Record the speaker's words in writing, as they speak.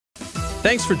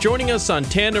Thanks for joining us on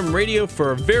Tandem Radio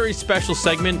for a very special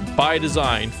segment, By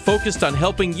Design, focused on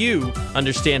helping you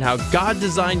understand how God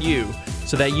designed you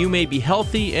so that you may be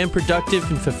healthy and productive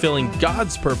in fulfilling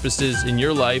God's purposes in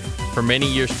your life for many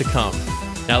years to come.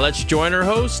 Now let's join our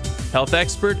host, health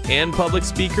expert and public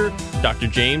speaker, Dr.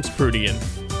 James Proodian.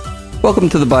 Welcome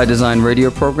to the By Design radio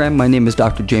program. My name is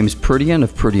Dr. James Proodian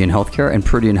of Proodian Healthcare and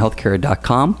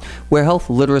ProodianHealthcare.com, where health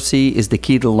literacy is the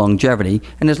key to longevity.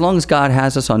 And as long as God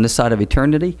has us on this side of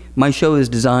eternity, my show is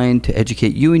designed to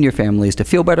educate you and your families to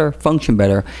feel better, function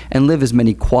better, and live as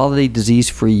many quality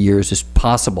disease-free years as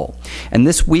possible. And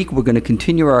this week, we're going to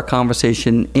continue our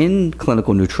conversation in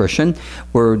clinical nutrition.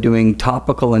 We're doing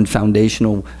topical and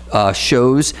foundational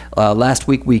shows. Last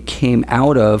week, we came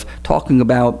out of talking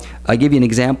about, I give you an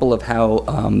example of how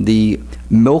the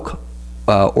milk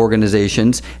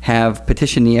organizations have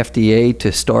petitioned the FDA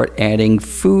to start adding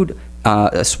food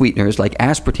sweeteners like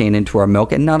aspartame into our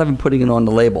milk and not even putting it on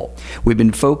the label. We've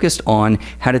been focused on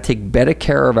how to take better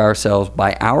care of ourselves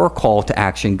by our call to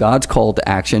action, God's call to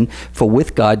action, for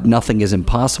with God nothing is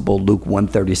impossible, Luke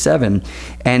 1:37.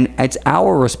 And it's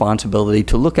our responsibility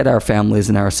to look at our families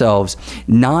and ourselves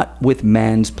not with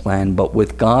man's plan but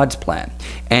with God's plan.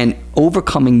 And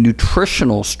overcoming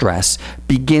nutritional stress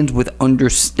begins with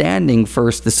understanding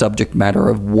first the subject matter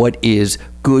of what is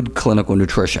good clinical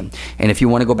nutrition. And if you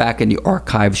want to go back in the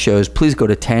archive shows, please go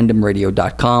to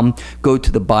tandemradio.com, go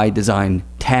to the By Design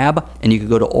tab, and you can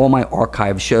go to all my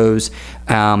archive shows,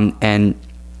 and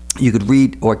you could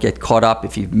read or get caught up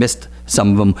if you've missed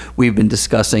some of them. We've been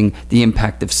discussing the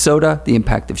impact of soda, the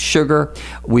impact of sugar.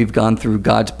 We've gone through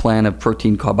God's plan of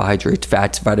protein, carbohydrates,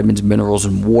 fats, vitamins, minerals,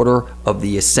 and water, of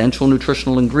the essential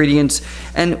nutritional ingredients.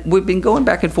 And we've been going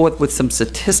back and forth with some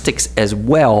statistics as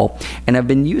well. And I've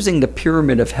been using the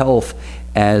pyramid of health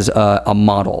as a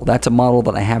model. That's a model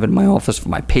that I have in my office for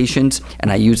my patients,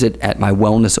 and I use it at my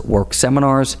Wellness at Work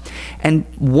seminars. And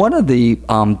one of the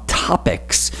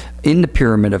topics in the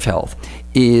pyramid of health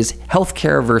is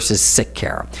healthcare versus sick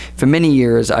care. For many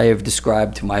years, I have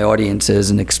described to my audiences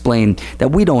and explained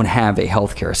that we don't have a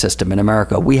healthcare system in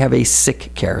America. We have a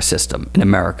sick care system in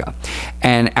America.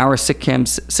 And our sick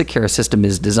care system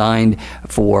is designed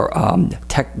for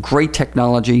great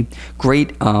technology,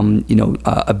 great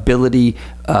ability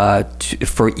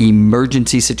for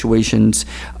emergency situations.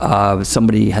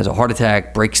 Somebody has a heart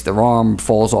attack, breaks their arm,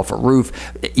 falls off a roof,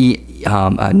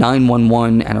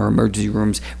 911 and our emergency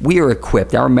rooms, we are equipped.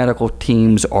 Our medical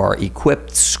teams are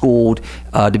equipped, schooled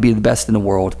to be the best in the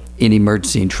world in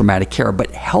emergency and traumatic care.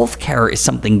 But healthcare is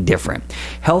something different.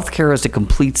 Healthcare is a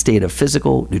complete state of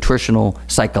physical, nutritional,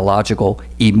 psychological,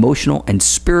 emotional, and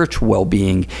spiritual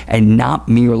well-being, and not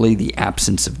merely the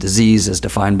absence of disease as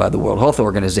defined by the World Health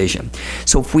Organization.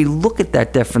 So if we look at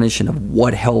that definition of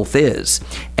what health is,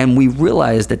 and we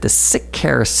realize that the sick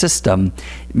care system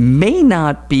may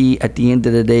not be, at the end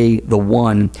of the day, the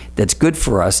one that's good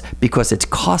for us because it's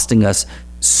costing us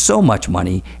so much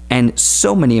money, and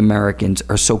so many Americans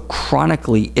are so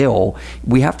chronically ill.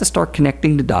 We have to start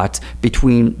connecting the dots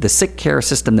between the sick care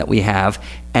system that we have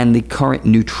and the current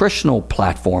nutritional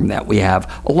platform that we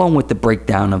have, along with the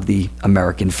breakdown of the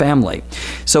American family.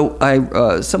 So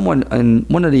someone in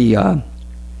one of the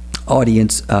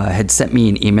audience had sent me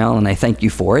an email, and I thank you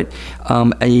for it,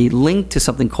 a link to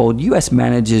something called U.S.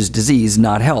 Manages Disease,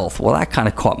 Not Health. Well, that kind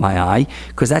of caught my eye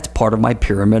because that's part of my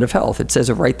pyramid of health. It says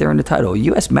it right there in the title,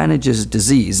 U.S. Manages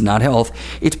Disease, Not Health.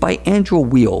 It's by Andrew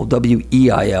Weil,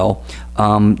 W-E-I-L.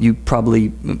 You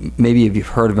probably, maybe if you've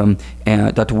heard of him,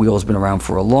 Dr. Weil has been around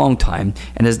for a long time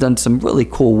and has done some really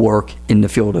cool work in the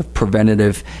field of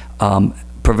preventative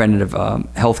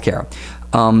healthcare.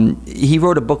 He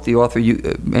wrote a book, the author,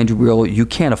 Andrew Weil, You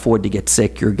Can't Afford to Get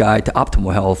Sick, Your Guide to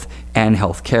Optimal Health and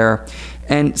Health Care.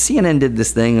 And CNN did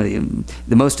this thing.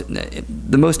 The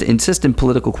most insistent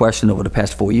political question over the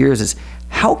past 4 years is,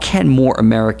 how can more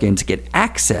Americans get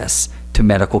access to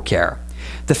medical care?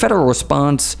 The federal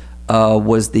response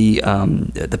was the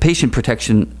Patient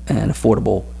Protection and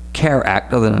Affordable Care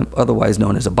Act, otherwise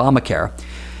known as Obamacare.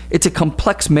 It's a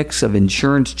complex mix of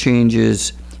insurance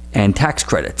changes and tax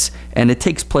credits, and it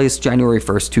takes place January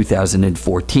 1st,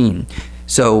 2014.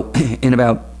 So in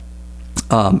about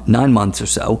 9 months or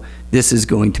so, this is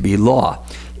going to be law.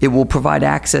 It will provide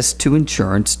access to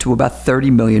insurance to about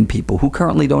 30 million people who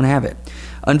currently don't have it.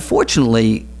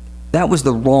 Unfortunately, that was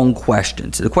the wrong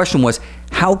question. So the question was,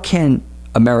 how can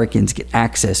Americans get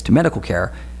access to medical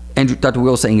care? And Dr.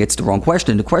 Weil is saying it's the wrong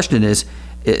question. The question is,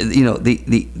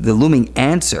 the looming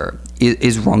answer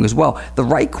is wrong as well. The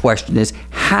right question is,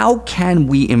 how can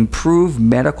we improve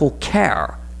medical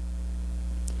care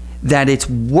that it's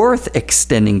worth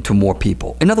extending to more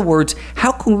people. In other words,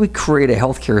 how can we create a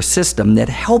healthcare system that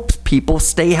helps people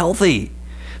stay healthy,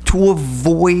 to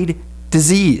avoid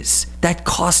disease that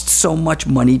costs so much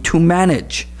money to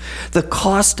manage? The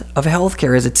cost of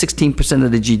healthcare is at 16%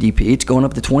 of the GDP. It's going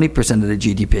up to 20% of the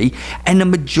GDP. And the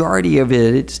majority of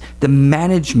it is the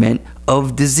management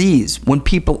of disease when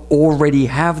people already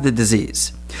have the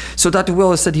disease. So Dr.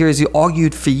 Weil has said here, as he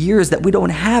argued for years, that we don't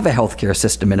have a healthcare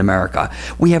system in America.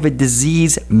 We have a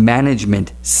disease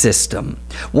management system,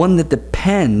 one that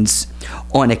depends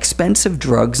on expensive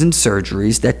drugs and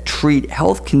surgeries that treat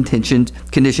health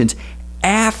conditions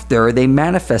after they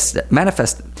manifest,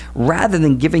 rather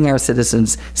than giving our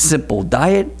citizens simple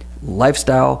diet,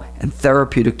 lifestyle, and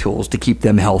therapeutic tools to keep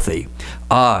them healthy.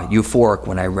 Euphoric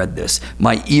when I read this.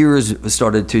 My ears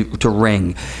started to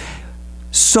ring.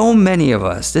 So many of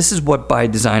us, this is what By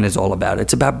Design is all about.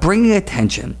 It's about bringing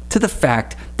attention to the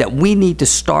fact that we need to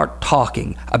start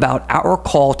talking about our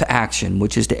call to action,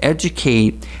 which is to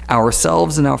educate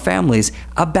ourselves and our families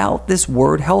about this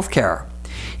word healthcare.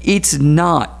 It's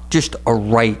not just a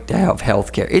right to have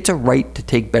healthcare. It's a right to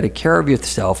take better care of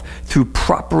yourself through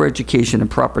proper education and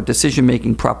proper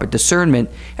decision-making, proper discernment,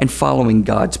 and following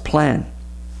God's plan.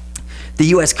 The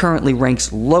U.S. currently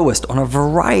ranks lowest on a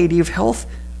variety of health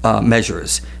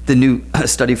measures, the new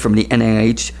study from the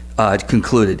NIH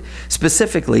concluded.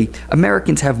 Specifically,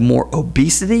 Americans have more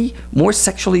obesity, more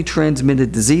sexually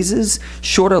transmitted diseases,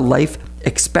 shorter life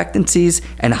expectancies,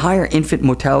 and higher infant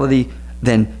mortality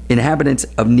than inhabitants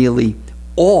of nearly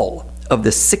all of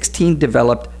the 16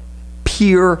 developed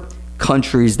peer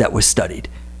countries that were studied.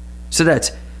 So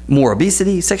that's more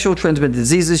obesity, sexually transmitted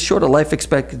diseases, shorter life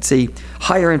expectancy,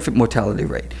 higher infant mortality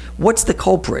rate. What's the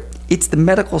culprit? It's the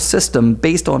medical system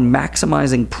based on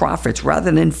maximizing profits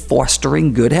rather than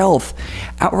fostering good health.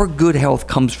 Our good health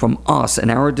comes from us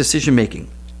and our decision making.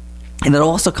 And it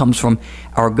also comes from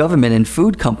our government and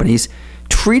food companies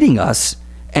treating us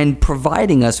and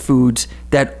providing us foods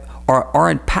that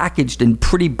aren't packaged in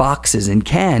pretty boxes and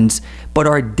cans, but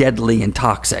are deadly and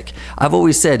toxic. I've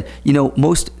always said, you know,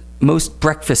 most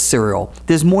breakfast cereal,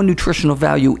 there's more nutritional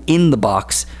value in the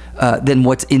box than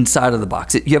what's inside of the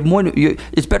box.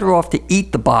 It's better off to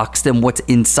eat the box than what's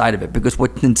inside of it, because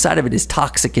what's inside of it is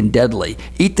toxic and deadly.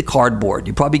 Eat the cardboard.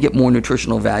 You probably get more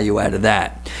nutritional value out of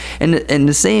that. And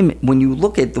the same, when you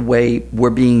look at the way we're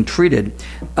being treated,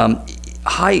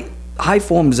 high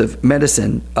forms of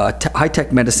medicine,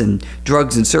 high-tech medicine,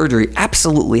 drugs and surgery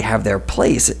absolutely have their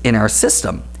place in our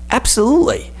system.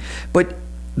 Absolutely. But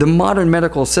the modern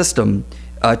medical system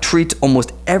treats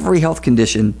almost every health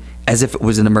condition as if it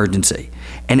was an emergency.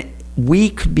 And we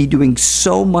could be doing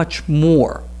so much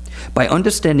more by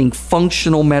understanding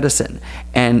functional medicine,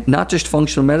 and not just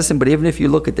functional medicine, but even if you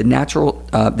look at the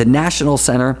National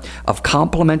Center of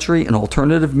Complementary and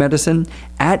Alternative Medicine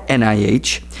at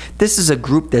NIH, this is a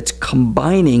group that's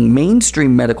combining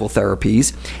mainstream medical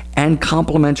therapies and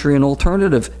complementary and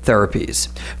alternative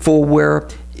therapies, for where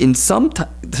in some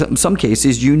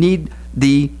cases you need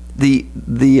the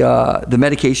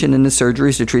medication and the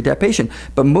surgeries to treat that patient,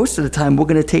 but most of the time we're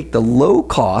going to take the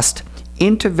low-cost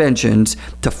interventions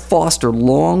to foster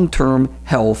long-term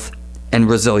health and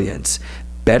resilience.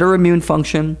 Better immune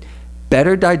function,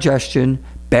 better digestion,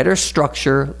 better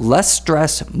structure, less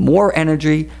stress, more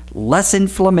energy, less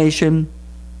inflammation,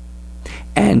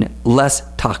 and less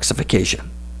toxification.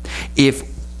 If,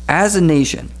 as a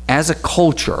nation, as a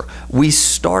culture, we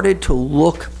started to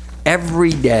look every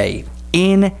day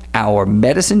in our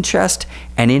medicine chest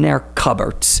and in our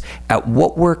cupboards at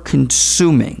what we're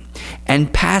consuming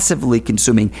and passively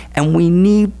consuming, and we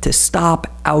need to stop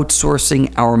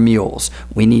outsourcing our meals.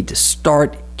 We need to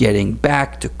start getting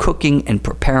back to cooking and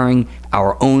preparing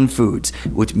our own foods,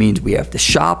 which means we have to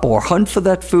shop or hunt for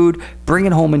that food, bring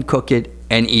it home and cook it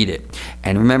and eat it.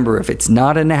 And remember, if it's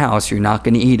not in the house, you're not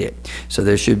going to eat it. So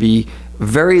there should be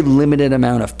very limited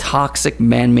amount of toxic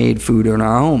man-made food in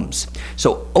our homes.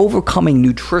 So overcoming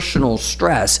nutritional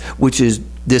stress, which is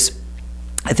this,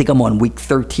 I think I'm on week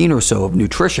 13 or so of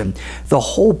nutrition, the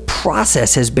whole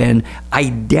process has been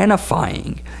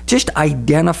identifying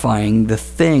the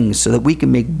things so that we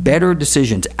can make better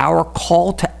decisions. Our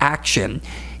call to action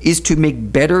is to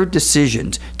make better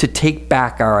decisions to take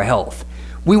back our health.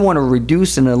 We want to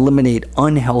reduce and eliminate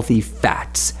unhealthy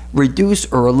fats,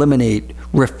 reduce or eliminate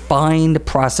refined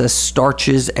processed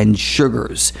starches and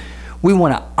sugars. We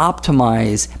want to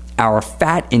optimize our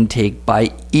fat intake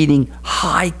by eating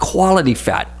high quality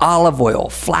fat, olive oil,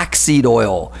 flaxseed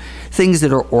oil, things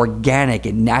that are organic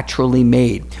and naturally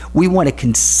made. We want to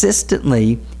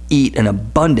consistently eat an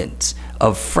abundance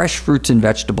of fresh fruits and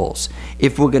vegetables.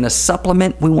 If we're going to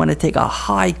supplement, we want to take a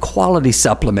high quality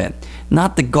supplement,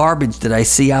 not the garbage that I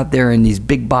see out there in these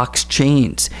big box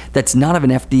chains that's not even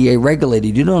FDA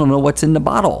regulated. You don't know what's in the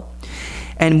bottle.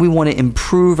 And we want to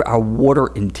improve our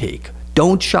water intake.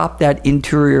 Don't shop that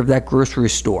interior of that grocery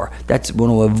store. We want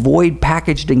to avoid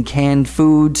packaged and canned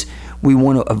foods. We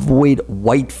want to avoid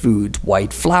white foods,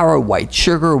 white flour, white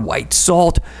sugar, white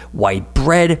salt, white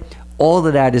bread. All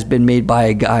of that has been made by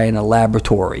a guy in a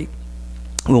laboratory.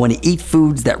 We want to eat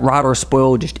foods that rot or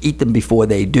spoil, just eat them before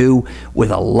they do,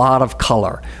 with a lot of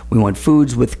color. We want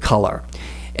foods with color.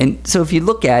 And so if you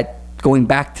look at, going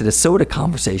back to the soda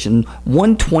conversation,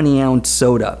 120-ounce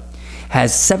soda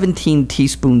has 17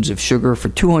 teaspoons of sugar for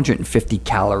 250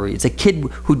 calories. A kid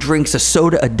who drinks a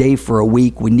soda a day for a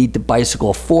week would need to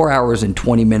bicycle 4 hours and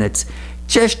 20 minutes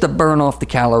just to burn off the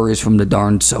calories from the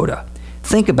darn soda.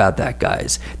 Think about that,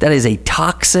 guys. That is a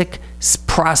toxic,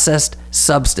 processed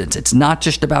substance. It's not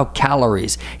just about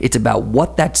calories. It's about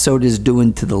what that soda is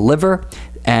doing to the liver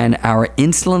and our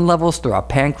insulin levels through our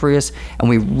pancreas, and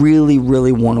we really,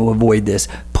 really want to avoid this.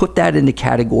 Put that in the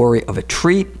category of a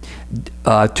treat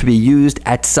to be used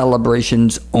at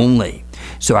celebrations only.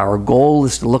 So our goal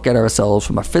is to look at ourselves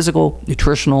from a physical,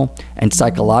 nutritional, and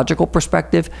psychological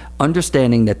perspective,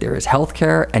 understanding that there is health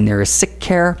care and there is sick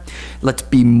care. Let's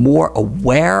be more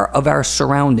aware of our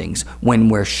surroundings when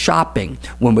we're shopping,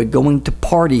 when we're going to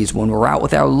parties, when we're out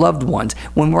with our loved ones,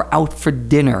 when we're out for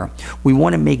dinner. We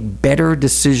want to make better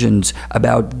decisions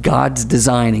about God's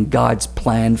design and God's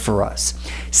plan for us.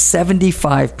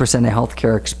 75% of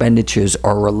healthcare expenditures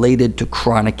are related to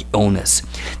chronic illness.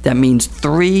 That means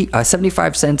 75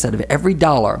 cents out of every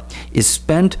dollar is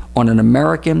spent on an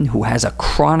American who has a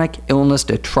chronic illness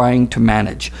they're trying to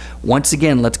manage. Once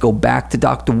again, let's go back to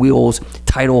Dr. Weil's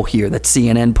title here that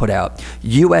CNN put out.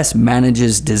 U.S.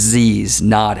 manages disease,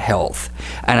 not health.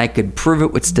 And I could prove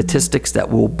it with statistics that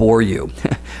will bore you.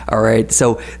 All right,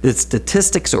 so the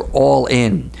statistics are all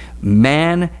in.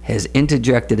 Man has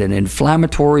interjected an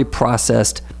inflammatory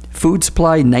processed food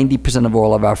supply. 90% of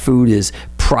all of our food is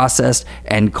processed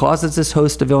and causes this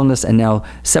host of illness, and now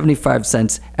 75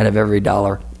 cents out of every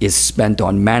dollar is spent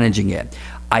on managing it.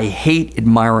 I hate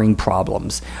admiring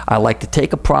problems. I like to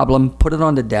take a problem, put it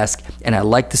on the desk, and I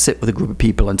like to sit with a group of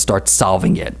people and start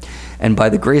solving it. And by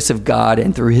the grace of God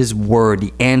and through His Word,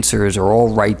 the answers are all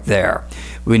right there.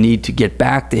 We need to get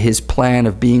back to His plan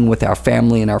of being with our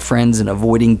family and our friends and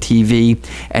avoiding TV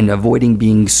and avoiding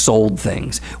being sold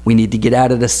things. We need to get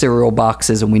out of the cereal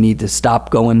boxes, and we need to stop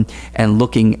going and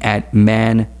looking at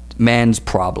man's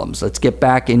problems. Let's get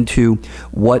back into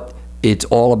what it's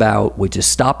all about, which is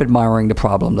stop admiring the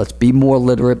problem. Let's be more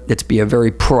literate. Let's be a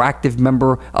very proactive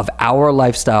member of our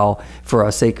lifestyle for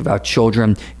our sake of our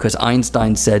children, because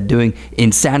Einstein said doing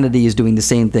insanity is doing the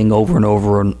same thing over and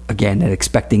over again and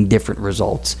expecting different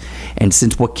results. And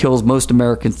since what kills most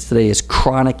Americans today is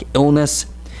chronic illness,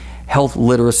 health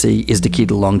literacy is the key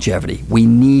to longevity. We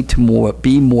need to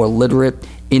be more literate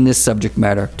in this subject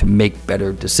matter to make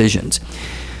better decisions.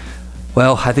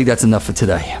 Well, I think that's enough for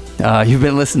today. You've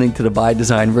been listening to the By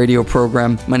Design radio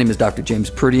program. My name is Dr.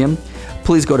 James Proodian.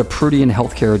 Please go to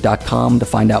ProodianHealthcare.com to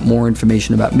find out more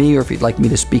information about me, or if you'd like me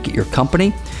to speak at your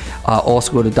company.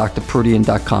 Also go to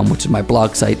drproodian.com, which is my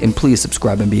blog site, and please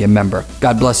subscribe and be a member.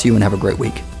 God bless you and have a great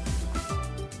week.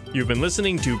 You've been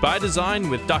listening to By Design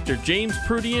with Dr. James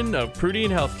Proodian of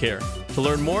Proodian Healthcare. To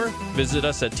learn more, visit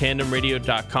us at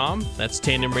tandemradio.com, that's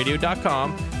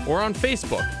tandemradio.com, or on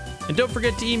Facebook. And don't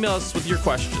forget to email us with your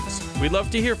questions. We'd love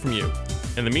to hear from you.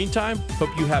 In the meantime, hope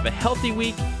you have a healthy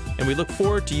week, and we look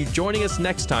forward to you joining us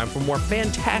next time for more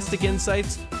fantastic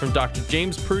insights from Dr.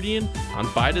 James Proodian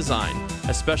on By Design,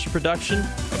 a special production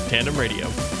of Tandem Radio.